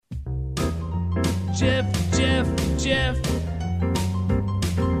Jeff, Jeff, Jeff.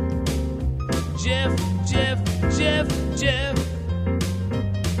 Jeff, Jeff, Jeff, Jeff.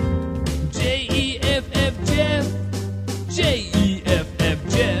 Jeff, Jeff.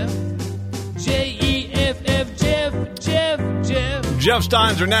 Jeff, Jeff. Jeff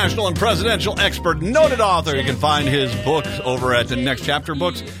Stein's our national and presidential expert, noted author. You can find his books over at the Next Chapter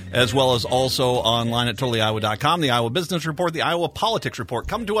Books, as well as also online at totallyiowa.com, the Iowa Business Report, the Iowa Politics Report.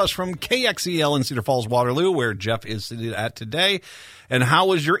 Come to us from KXEL in Cedar Falls, Waterloo, where Jeff is seated at today. And how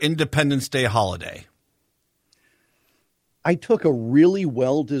was your Independence Day holiday? I took a really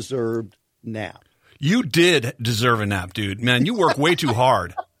well-deserved nap. You did deserve a nap, dude. Man, you work way too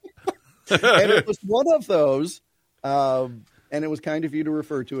hard. And it was one of those, and it was kind of you to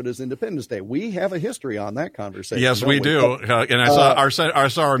refer to it as Independence Day. We have a history on that conversation. Yes, we do. And I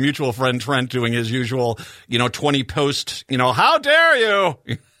saw our mutual friend Trent doing his usual, 20 post, how dare you?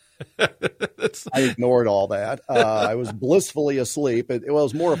 I ignored all that. I was blissfully asleep. It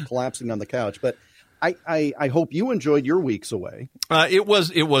was more of collapsing on the couch, but I hope you enjoyed your weeks away. It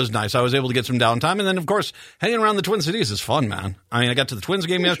was nice. I was able to get some downtime, and then of course hanging around the Twin Cities is fun, man. I mean, I got to the Twins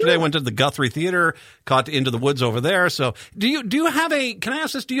game yesterday. Went to the Guthrie Theater, caught Into the Woods over there. So, do you have a? Can I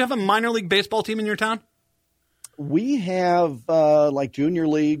ask this? Do you have a minor league baseball team in your town? We have like junior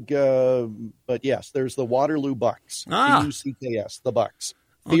league, but yes, there's the Waterloo Bucks. BUCKS, the Bucks.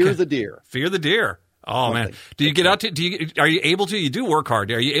 Fear the deer. Fear the deer. Oh man, do you get out to? Are you able to? You do work hard.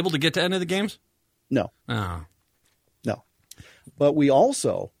 Are you able to get to any of the games? No. Oh. No. But we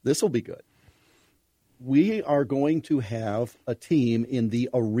also, this will be good, we are going to have a team in the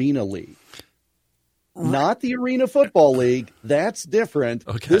Arena League. Not the Arena Football League. That's different.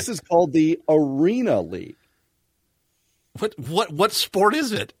 Okay. This is called the Arena League. What sport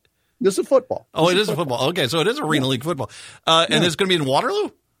is it? This is football. Oh, it is a football. Okay, so it is Arena League football. And it's going to be in Waterloo?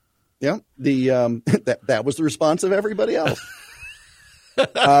 Yeah. That was the response of everybody else.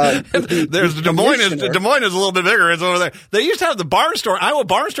 There's Des Moines. Des Moines is a little bit bigger. It's over there. They used to have the Barnstormers. Iowa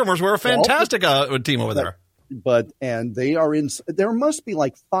Barnstormers were a fantastic team over there. And they are in. There must be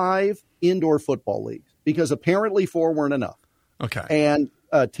like 5 indoor football leagues because apparently 4 weren't enough. Okay. And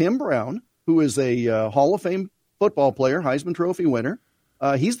Tim Brown, who is a Hall of Fame football player, Heisman Trophy winner,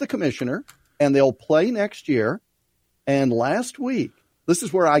 he's the commissioner, and they'll play next year. And last week, this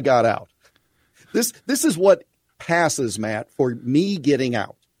is where I got out. This is what passes, Matt, for me getting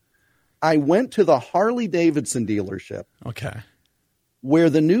out. I went to the Harley-Davidson dealership. Okay.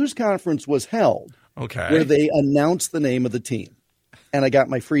 Where the news conference was held. Okay. Where they announced the name of the team. And I got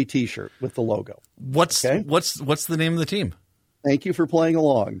my free T-shirt with the logo. What's the name of the team? Thank you for playing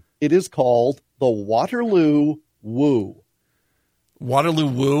along. It is called the Waterloo Woo. Waterloo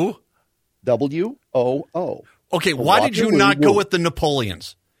Woo? WOO. Okay, why did you not go with the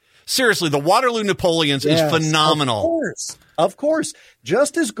Napoleons? Seriously, the Waterloo Napoleons is phenomenal. Of course.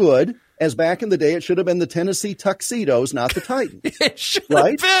 Just as good as back in the day, it should have been the Tennessee Tuxedos, not the Titans. It should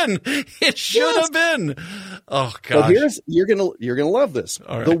have been. It should have been. Oh gosh. So you're gonna love this.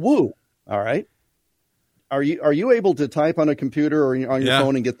 Right. The Woo. All right. Are you able to type on a computer or on your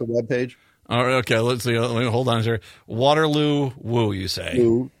phone and get the web page? All right. Okay. Let's see. Let me hold on here. Waterloo Woo. You say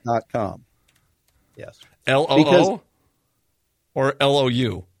Woo.com. Yes. LOO or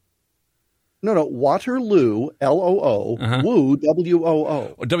LOU? No, Waterloo, LOO, Woo,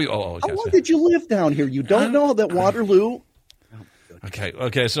 WOO. WOO. How long did you live down here? You don't know that Waterloo?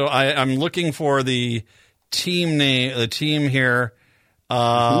 Okay. So I'm looking for the team name, the team here.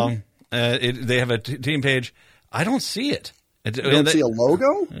 They have a team page. I don't see it. You don't see a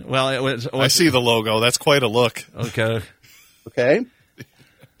logo? Well, I see the logo. That's quite a look. Okay. Okay.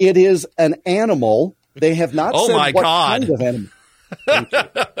 It is an animal. They have not said my what God. kind of animal. Thank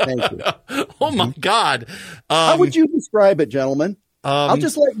you. Oh, my God. How would you describe it, gentlemen? I'll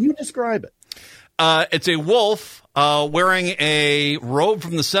just let you describe it. It's a wolf wearing a robe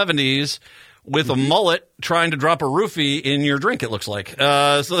from the 70s with a mullet trying to drop a roofie in your drink, it looks like.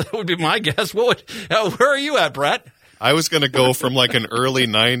 So that would be my guess. Where are you at, Brett? I was going to go from like an early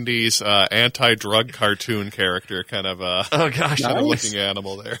 90s anti-drug cartoon character kind of looking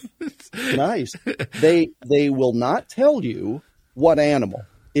animal there. Nice. They will not tell you what animal.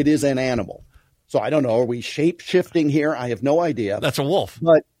 It is an animal. So I don't know. Are we shape-shifting here? I have no idea. That's a wolf.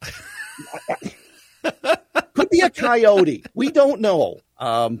 But could be a coyote. We don't know.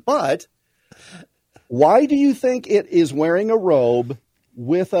 But why do you think it is wearing a robe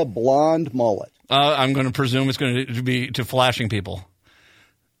with a blonde mullet? I'm going to presume it's going to be to flashing people.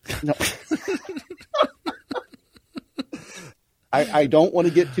 No. I don't want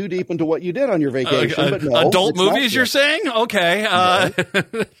to get too deep into what you did on your vacation, but no. Adult movies, you're saying? Okay. No.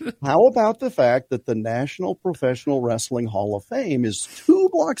 How about the fact that the National Professional Wrestling Hall of Fame is 2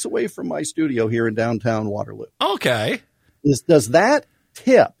 blocks away from my studio here in downtown Waterloo? Okay. Does that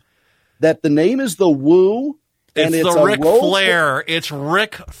tip that the name is the Woo? And it's the Ric Flair. It's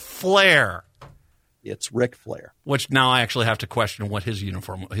Ric Flair. It's Ric Flair. Which now I actually have to question what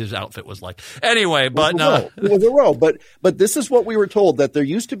his outfit was like. Anyway, but it was a row. But this is what we were told, that there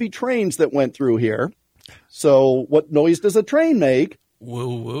used to be trains that went through here. So what noise does a train make?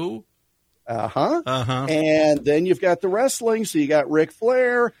 Woo woo. And then you've got the wrestling. So you got Ric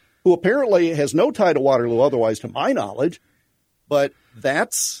Flair, who apparently has no tie to Waterloo, otherwise, to my knowledge. But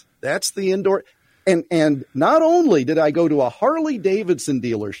that's the indoor. And not only did I go to a Harley Davidson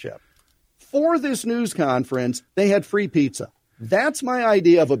dealership for this news conference, they had free pizza. That's my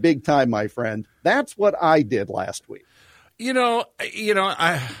idea of a big time, my friend. That's what I did last week. Did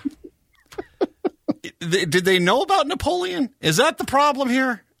they know about Napoleon? Is that the problem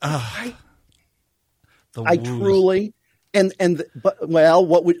here? I truly,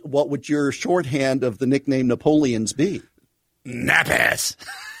 what would your shorthand of the nickname Napoleons be? Napass.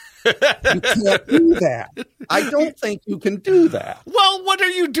 You can't do that. I don't think you can do that. Well, what are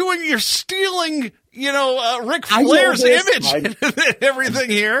you doing? You're stealing, Ric Flair's image and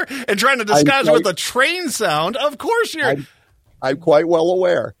everything here and trying to disguise it with a train sound. Of course you're. I'm quite well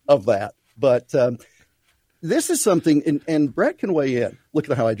aware of that. But this is something, and Brett can weigh in.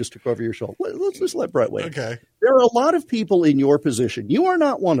 Look at how I just took over your shoulder. Let's just let Brett weigh in. Okay. There are a lot of people in your position. You are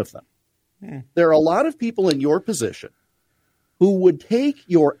not one of them. There are a lot of people in your position who would take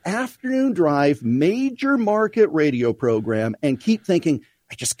your afternoon drive major market radio program and keep thinking,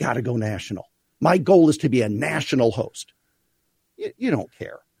 I just got to go national. My goal is to be a national host. You don't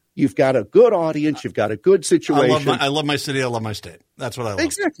care. You've got a good audience. You've got a good situation. I love my city. I love my state. That's what I love.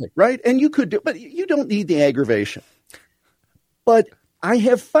 Exactly, right? And you could do, but you don't need the aggravation. But I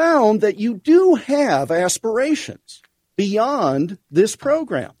have found that you do have aspirations beyond this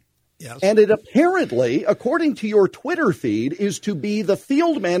program. Yes. And it apparently, according to your Twitter feed, is to be the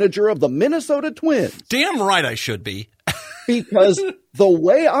field manager of the Minnesota Twins. Damn right I should be. Because the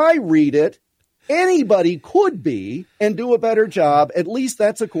way I read it, anybody could be and do a better job. At least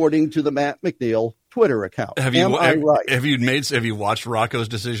that's according to the Matt McNeil Twitter account. Have you watched Rocco's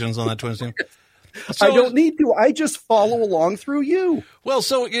decisions on that Twins team? I don't need to. I just follow along through you. Well,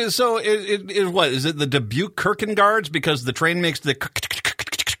 what is it? The Dubuque Kierkegaards because the train makes the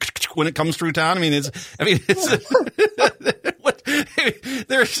when it comes through town. There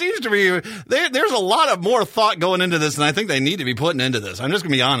seems to be there's a lot of more thought going into this than I think they need to be putting into this. I'm just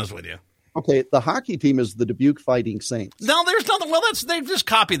going to be honest with you. Okay, the hockey team is the Dubuque Fighting Saints. No, there's nothing. Well, they've just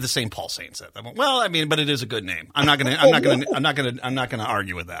copied the St. Paul Saints. Well, but it is a good name. I'm not going to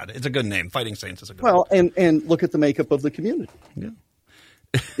argue with that. It's a good name. Fighting Saints is a good name. Well, and look at the makeup of the community. Yeah.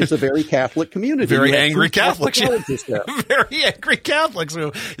 It's a very Catholic community. Very angry Catholics. Very angry Catholics.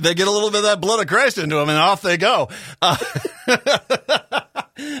 They get a little bit of that blood of Christ into them, and off they go. All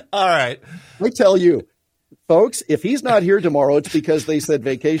right. I tell you, folks, if he's not here tomorrow, it's because they said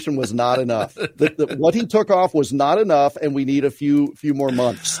vacation was not enough. What he took off was not enough, and we need a few more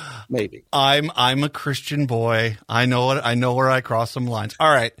months, maybe. I'm a Christian boy. I know it. I know where I cross some lines. All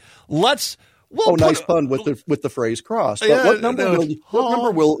right, nice pun with the phrase "cross." But what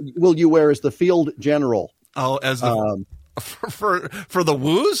number will you wear as the field general? Oh, as the for the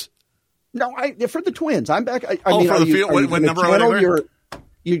Woos? No, for the Twins. I'm back. For the field. What number are you wearing?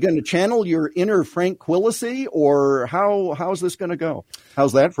 You're going to channel your inner Frank Quillisi, or how's this going to go?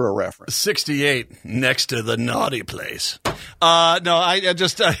 How's that for a reference? 68 next to the naughty place. I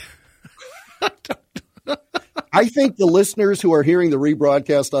think the listeners who are hearing the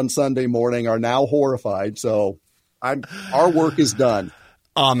rebroadcast on Sunday morning are now horrified. So our work is done.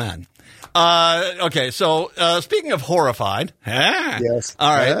 Amen. Okay, so speaking of horrified, yes.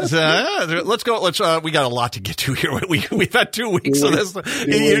 All right, let's go. We got a lot to get to here. We've had 2 weeks of this.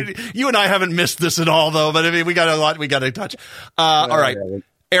 You and I haven't missed this at all, though. But we got a lot we got to touch. All right,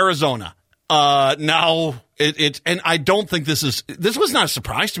 Arizona. Now and I don't think this was not a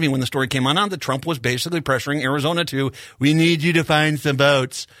surprise to me when the story came on that Trump was basically pressuring Arizona we need you to find some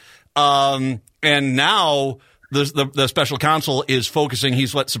votes. And now the special counsel is focusing.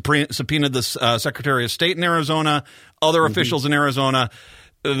 He's subpoenaed the Secretary of State in Arizona, other officials in Arizona.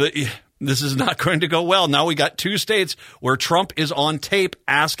 This is not going to go well. Now we got 2 states where Trump is on tape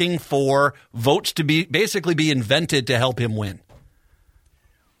asking for votes to be invented to help him win.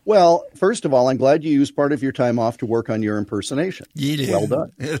 Well, first of all, I'm glad you used part of your time off to work on your impersonation. You did. Well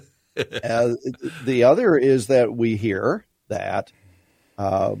done. The other is that we hear that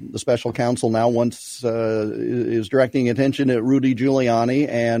the special counsel now is directing attention at Rudy Giuliani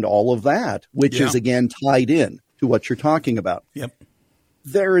and all of that, which is, again, tied in to what you're talking about. Yep.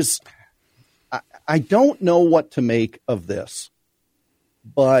 I don't know what to make of this,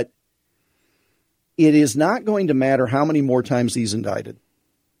 but it is not going to matter how many more times he's indicted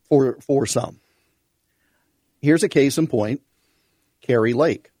for some. Here's a case in point, Kari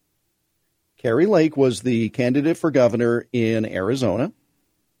Lake. Kari Lake was the candidate for governor in Arizona,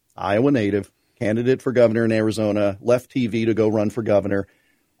 Iowa native, candidate for governor in Arizona, left TV to go run for governor,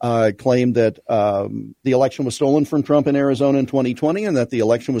 claimed that the election was stolen from Trump in Arizona in 2020 and that the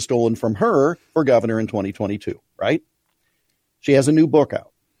election was stolen from her for governor in 2022, right? She has a new book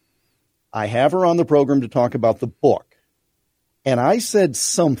out. I have her on the program to talk about the book. And I said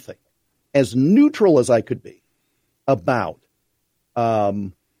something as neutral as I could be about,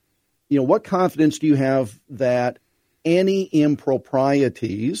 what confidence do you have that any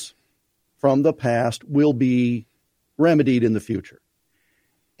improprieties from the past will be remedied in the future?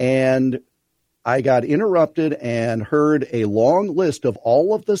 And I got interrupted and heard a long list of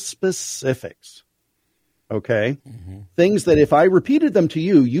all of the specifics. Okay. Mm-hmm. Things that if I repeated them to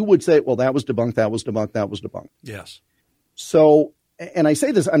you, you would say, well, that was debunked, that was debunked, that was debunked. Yes. So, and I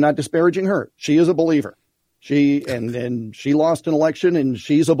say this, I'm not disparaging her. She is a believer. She lost an election and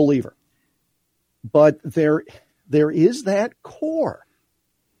she's a believer. But there is that core.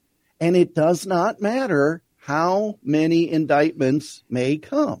 And it does not matter how many indictments may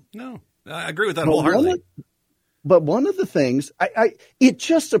come. No, I agree with that wholeheartedly. But one of the things, it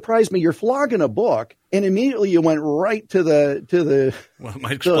just surprised me. You're flogging a book, and immediately you went right to the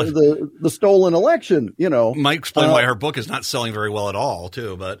stolen election. Might explain why her book is not selling very well at all,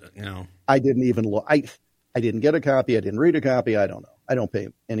 too. But I didn't even look. I didn't get a copy. I didn't read a copy. I don't know. I don't pay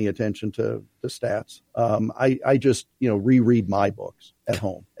any attention to stats. I just reread my books at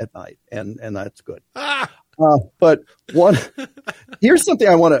home at night, and that's good. But here's something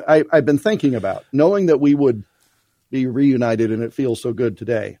I've been thinking about, knowing that we would be reunited, and it feels so good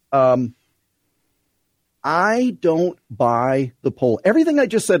today. I don't buy the poll. Everything I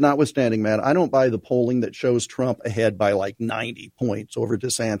just said notwithstanding, Matt, I don't buy the polling that shows Trump ahead by like 90 points over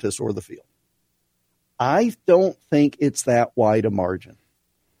DeSantis or the field. I don't think it's that wide a margin.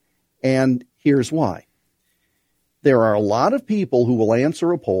 And here's why. There are a lot of people who will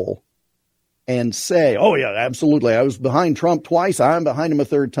answer a poll and say, oh, yeah, absolutely. I was behind Trump twice. I'm behind him a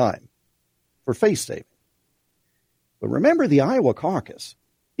third time for face saving. But remember, the Iowa caucus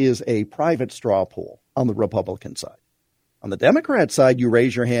is a private straw poll on the Republican side. On the Democrat side, you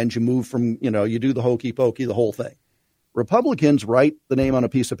raise your hand, you move from, you do the hokey pokey, the whole thing. Republicans write the name on a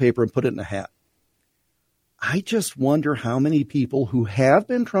piece of paper and put it in a hat. I just wonder how many people who have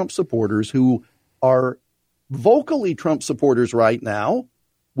been Trump supporters, who are vocally Trump supporters right now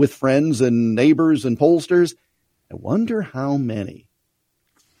with friends and neighbors and pollsters, I wonder how many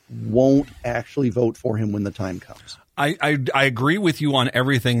won't actually vote for him when the time comes. I agree with you on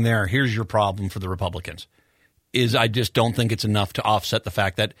everything there. Here's your problem for the Republicans, is I just don't think it's enough to offset the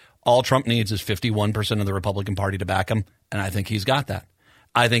fact that all Trump needs is 51% of the Republican Party to back him, and I think he's got that.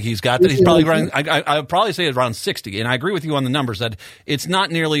 I think he's got that. He's probably running. I would probably say it's around 60, and I agree with you on the numbers that it's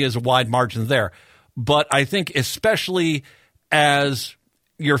not nearly as a wide margin there. But I think especially as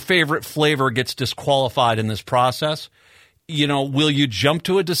your favorite flavor gets disqualified in this process, will you jump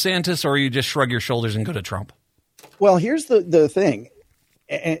to a DeSantis or you just shrug your shoulders and go to Trump? Well, here's the thing,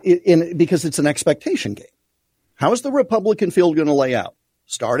 because it's an expectation game. How is the Republican field going to lay out?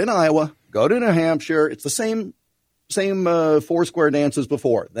 Start in Iowa, go to New Hampshire. It's the same four square dances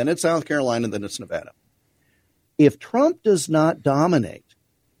before. Then it's South Carolina, then it's Nevada. If Trump does not dominate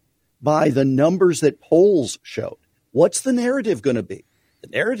by the numbers that polls showed, what's the narrative going to be? The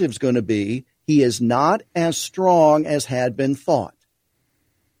narrative's going to be he is not as strong as had been thought.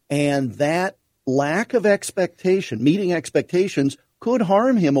 And that lack of meeting expectations, could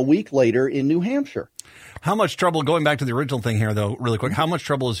harm him a week later in New Hampshire. How much trouble, going back to the original thing here, though, really quick, how much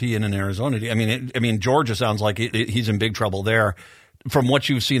trouble is he in Arizona? I mean, Georgia sounds like he's in big trouble there. From what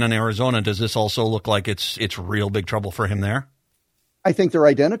you've seen in Arizona, does this also look like it's real big trouble for him there? I think they're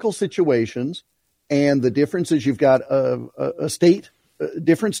identical situations, and the difference is you've got a state,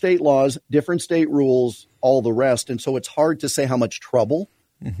 different state laws, different state rules, all the rest, and so it's hard to say how much trouble.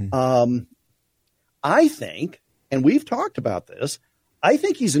 Mm-hmm. I think, and we've talked about this, I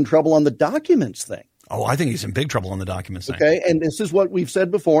think he's in trouble on the documents thing. Oh, I think he's in big trouble on the documents thing. Okay, and this is what we've said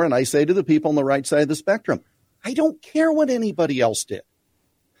before, and I say to the people on the right side of the spectrum, I don't care what anybody else did.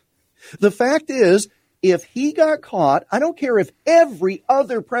 The fact is, if he got caught, I don't care if every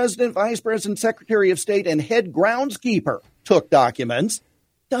other president, vice president, secretary of state, and head groundskeeper took documents.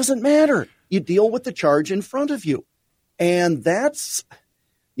 Doesn't matter. You deal with the charge in front of you. And that's,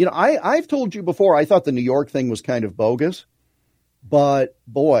 I've told you before, I thought the New York thing was kind of bogus. But,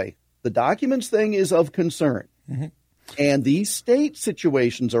 boy, the documents thing is of concern. Mm-hmm. And these state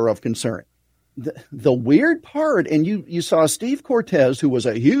situations are of concern. The weird part, and you saw Steve Cortez, who was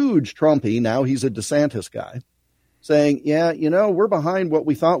a huge Trumpy, now he's a DeSantis guy, saying, we're behind what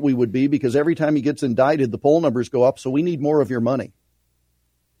we thought we would be because every time he gets indicted, the poll numbers go up, so we need more of your money.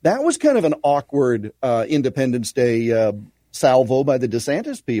 That was kind of an awkward Independence Day salvo by the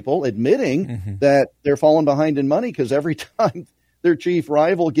DeSantis people, admitting that they're falling behind in money because every time their chief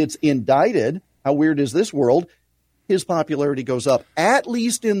rival gets indicted, how weird is this world, his popularity goes up, at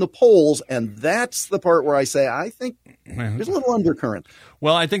least in the polls, and that's the part where I say I think there's a little undercurrent.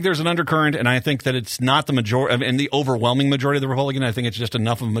 Well, I think there's an undercurrent, and I think that it's not the majority, and the overwhelming majority of the Republicans. I think it's just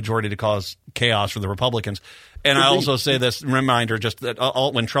enough of a majority to cause chaos for the Republicans. And I also say this reminder, just that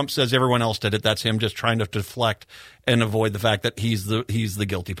when Trump says everyone else did it, that's him just trying to deflect and avoid the fact that he's the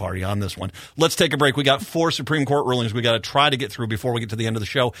guilty party on this one. Let's take a break. We got 4 Supreme Court rulings we got to try to get through before we get to the end of the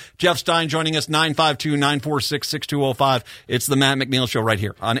show. Jeff Stein joining us, 952-946-6205. It's the Matt McNeil Show right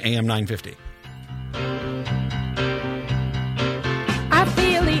here on AM 950. I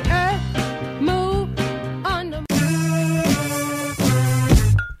feel the earth move on the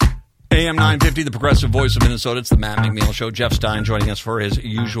AM 950, the progressive voice of Minnesota. It's the Matt McNeil Show. Jeff Stein joining us for his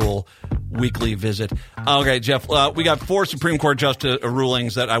usual weekly visit. Okay, Jeff, we got 4 Supreme Court justice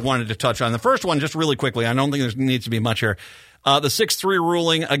rulings that I wanted to touch on. The first one, just really quickly, I don't think there needs to be much here. The 6-3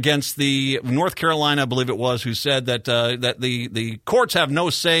 ruling against the North Carolina, I believe it was, who said that the courts have no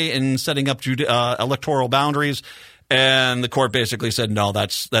say in setting up electoral boundaries. And the court basically said, no,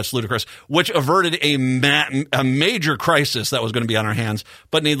 that's ludicrous, which averted a major crisis that was going to be on our hands.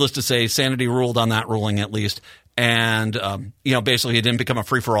 But needless to say, sanity ruled on that ruling at least. And, basically it didn't become a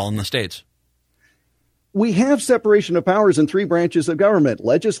free-for-all in the states. We have separation of powers in 3 branches of government.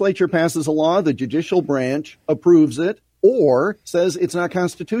 Legislature passes a law, the judicial branch approves it, or says it's not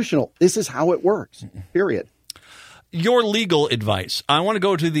constitutional. This is how it works, period. Your legal advice. I want to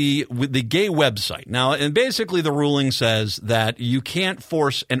go to the gay website. Now, and basically the ruling says that you can't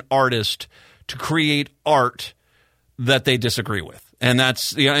force an artist to create art that they disagree with. And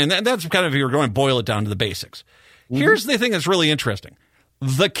that's, and that's kind of, you're going to boil it down to the basics. Mm-hmm. Here's the thing that's really interesting.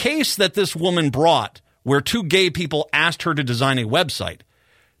 The case that this woman brought where 2 gay people asked her to design a website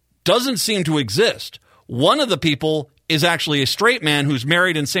doesn't seem to exist. One of the people is actually a straight man who's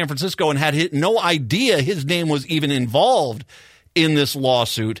married in San Francisco and had no idea his name was even involved in this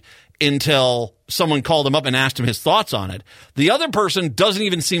lawsuit until someone called him up and asked him his thoughts on it. The other person doesn't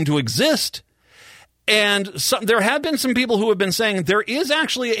even seem to exist. And there have been some people who have been saying there is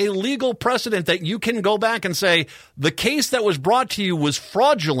actually a legal precedent that you can go back and say the case that was brought to you was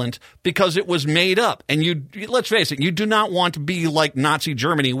fraudulent because it was made up. And let's face it, you do not want to be like Nazi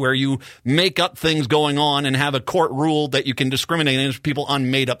Germany where you make up things going on and have a court rule that you can discriminate against people on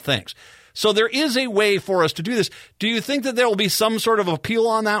made up things. So there is a way for us to do this. Do you think that there will be some sort of appeal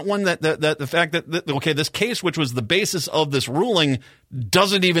on that one, that the fact that this case, which was the basis of this ruling,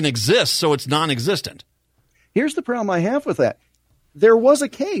 doesn't even exist, so it's non-existent? Here's the problem I have with that. There was a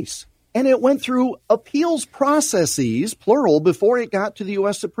case, and it went through appeals processes, plural, before it got to the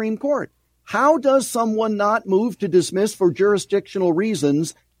U.S. Supreme Court. How does someone not move to dismiss for jurisdictional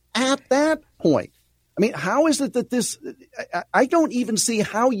reasons at that point? I mean, how is it that this – I don't even see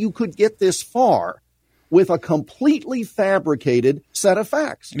how you could get this far with a completely fabricated set of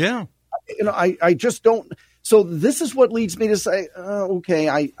facts. Yeah. I just don't – so this is what leads me to say, okay,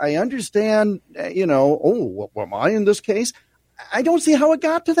 I understand, what am I in this case? I don't see how it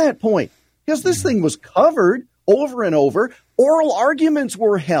got to that point because this thing was covered over and over. Oral arguments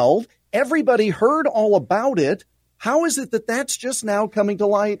were held. Everybody heard all about it. How is it that that's just now coming to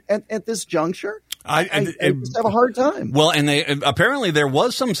light at this juncture? I just have a hard time. Well, and apparently there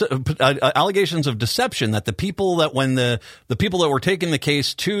was some allegations of deception that the people that when the people that were taking the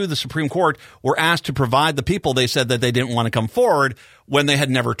case to the Supreme Court were asked to provide the people, they said that they didn't want to come forward when they had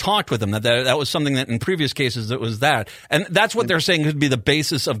never talked with them. That was something that in previous cases it was that. And that's what they're saying could be the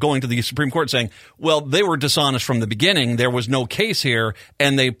basis of going to the Supreme Court saying, well, they were dishonest from the beginning. There was no case here,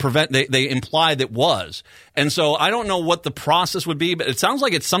 and they implied it was. And so I don't know what the process would be, but it sounds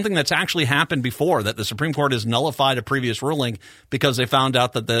like it's something that's actually happened before, that the Supreme Court has nullified a previous ruling because they found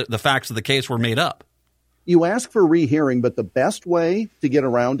out that the facts of the case were made up. You ask for rehearing, but the best way to get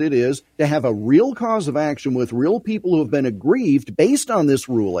around it is to have a real cause of action with real people who have been aggrieved based on this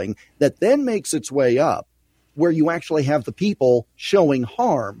ruling that then makes its way up, where you actually have the people showing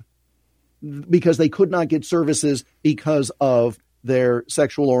harm. because they could not get services because of their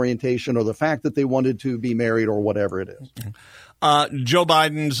sexual orientation or the fact that they wanted to be married or whatever it is. Joe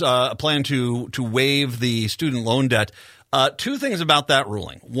Biden's plan to waive the student loan debt. Two things about that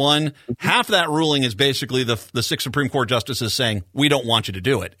ruling. One, half that ruling is basically the six Supreme Court justices saying, we don't want you to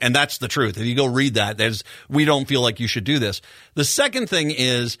do it. And that's the truth. If you go read that, we don't feel like you should do this. The second thing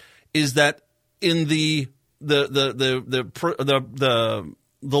is that in the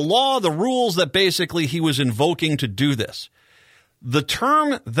law, the rules that basically he was invoking to do this, the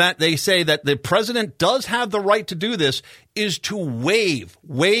term that they say that the president does have the right to do this is to waive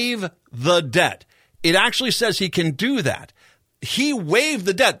the debt. It actually says he can do that. He waived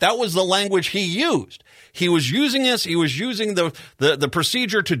the debt. That was the language he used. He was using this. He was using the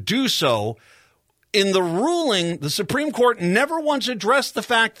procedure to do so. In the ruling, the Supreme Court never once addressed the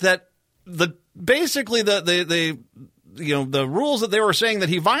fact that the rules that they were saying that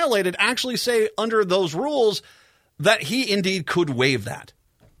he violated actually say under those rules that he indeed could waive that.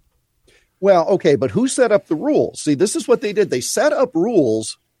 Well, okay, but who set up the rules? See, this is what they did. They set up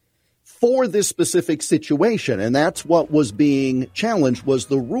rules for this specific situation, and that's what was being challenged was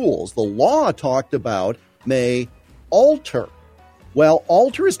the rules. The law talked about may alter. Well,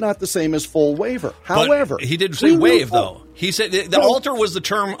 alter is not the same as full waiver. However, but he did say waive, though. He said the alter was the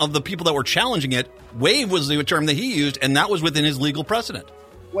term of the people that were challenging it. Waive was the term that he used, and that was within his legal precedent.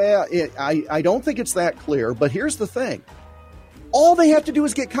 Well, I don't think it's that clear, but here's the thing. All they have to do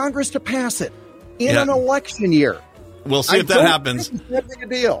is get Congress to pass it in an election year. We'll see if that happens. It's that big a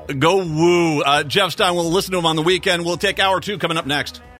deal. Go Woo. Jeff Stein, we'll listen to him on the weekend. We'll take hour 2 coming up next.